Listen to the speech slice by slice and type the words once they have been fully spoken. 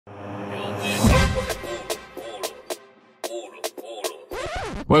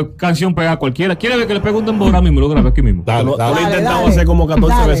Pues canción pega cualquiera. ¿Quiere ver que le pegue un dembow ahora mismo? Lo grabé aquí mismo. Lo he intentado hacer como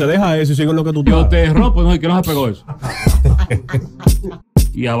 14 veces. Deja eso y sigue lo que tú Yo te rompo, no, y que no se pegó eso.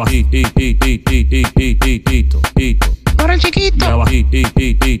 Y abajito. Por el chiquito. Y abajito.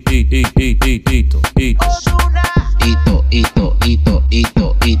 Ozuna. Hito. Y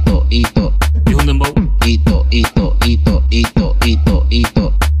un dembow. Hito.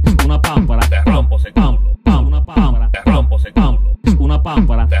 Una pámpara, te rompo, se camplo. Pam, una pámpara, te rompo, se camplo. Una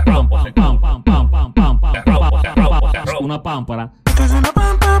pámpara, te rompo, se camplo. Pam, te rompo, se rompo. Una pámpara. Esto es una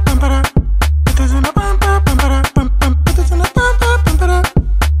pámpara. Esto es una pámpara. Esto es una pámpara.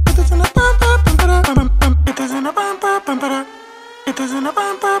 Esto es una pámpara. Esto es una pámpara. Esto es una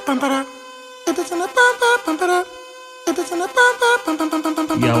pámpara. Esto es una pámpara. Esto es una pámpara.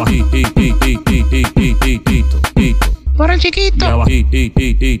 Y abajito. Por el chiquito. Y abajito.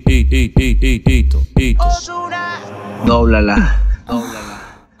 Ozuna.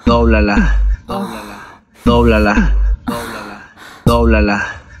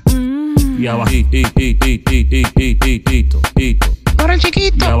 Dóblala. Y abajito. Por el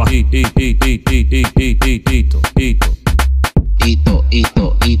chiquito. Y abajito.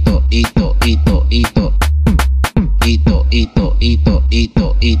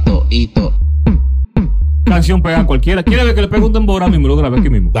 Hito. Canción pega cualquiera. ¿Quiere ver que le pegue un dembow ahora mismo? Lo grabé aquí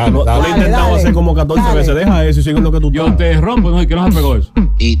mismo. Lo he intentado hacer como 14 veces. Deja eso y sigue lo que tú Yo te rompo, no, y que no se pegó eso.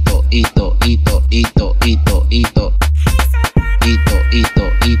 Hito.